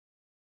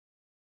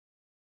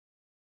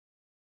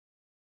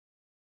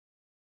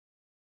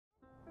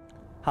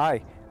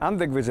Hi, I'm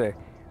Digvijay.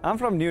 I'm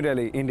from New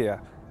Delhi,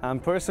 India. I'm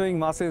pursuing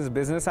Master's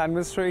Business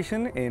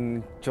Administration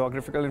in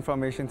Geographical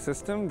Information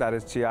System, that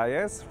is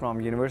GIS,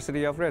 from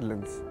University of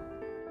Redlands.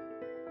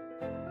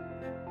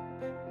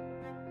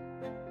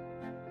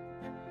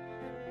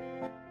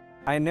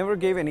 I never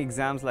gave any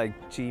exams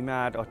like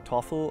GMAT or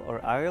TOEFL or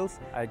IELTS.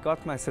 I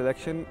got my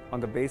selection on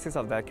the basis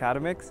of the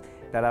academics,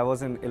 that I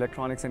was an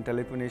electronics and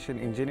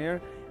telecommunication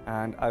engineer,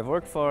 and I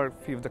worked for a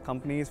few of the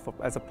companies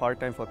as a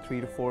part-time for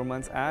 3 to 4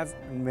 months as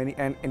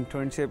an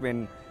internship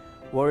in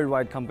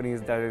worldwide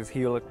companies, that is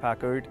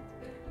Hewlett-Packard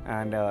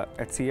and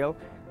HCL.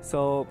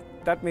 So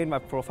that made my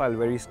profile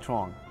very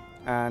strong.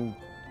 And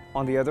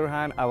on the other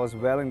hand, I was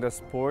well in the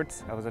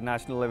sports. I was a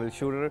national level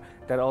shooter.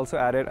 That also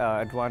added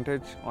an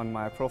advantage on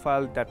my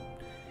profile that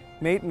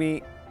made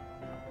me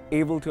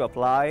able to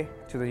apply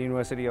to the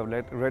University of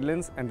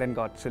Redlands and then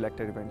got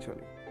selected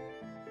eventually.